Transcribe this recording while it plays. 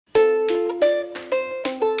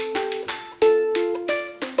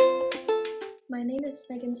my name is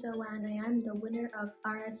Meghan So and I am the winner of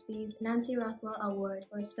RSV's Nancy Rothwell Award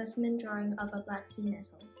for a specimen drawing of a black sea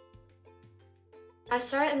nettle. I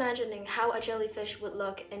started imagining how a jellyfish would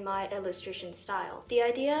look in my illustration style. The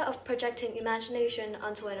idea of projecting imagination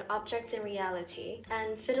onto an object in reality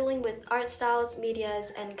and fiddling with art styles,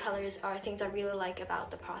 medias, and colors are things I really like about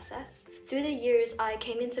the process. Through the years, I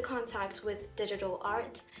came into contact with digital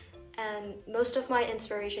art, and most of my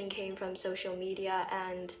inspiration came from social media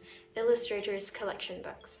and illustrators' collection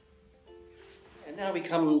books. And now we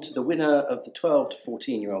come to the winner of the 12 to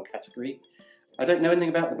 14-year-old category. I don't know anything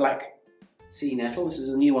about the black sea nettle. This is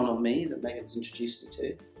a new one on me that Meghan's introduced me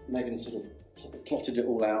to. Meghan sort of plotted it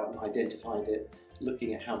all out and identified it,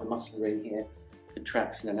 looking at how the muscle ring here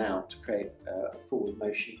contracts in and out to create a forward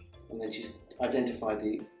motion. And then she's identified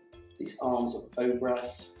these arms of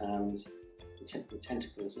obras and the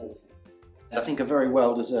tentacles and everything. I think a very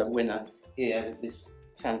well-deserved winner here with this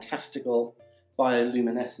fantastical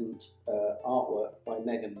bioluminescent artwork by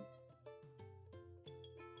Meghan.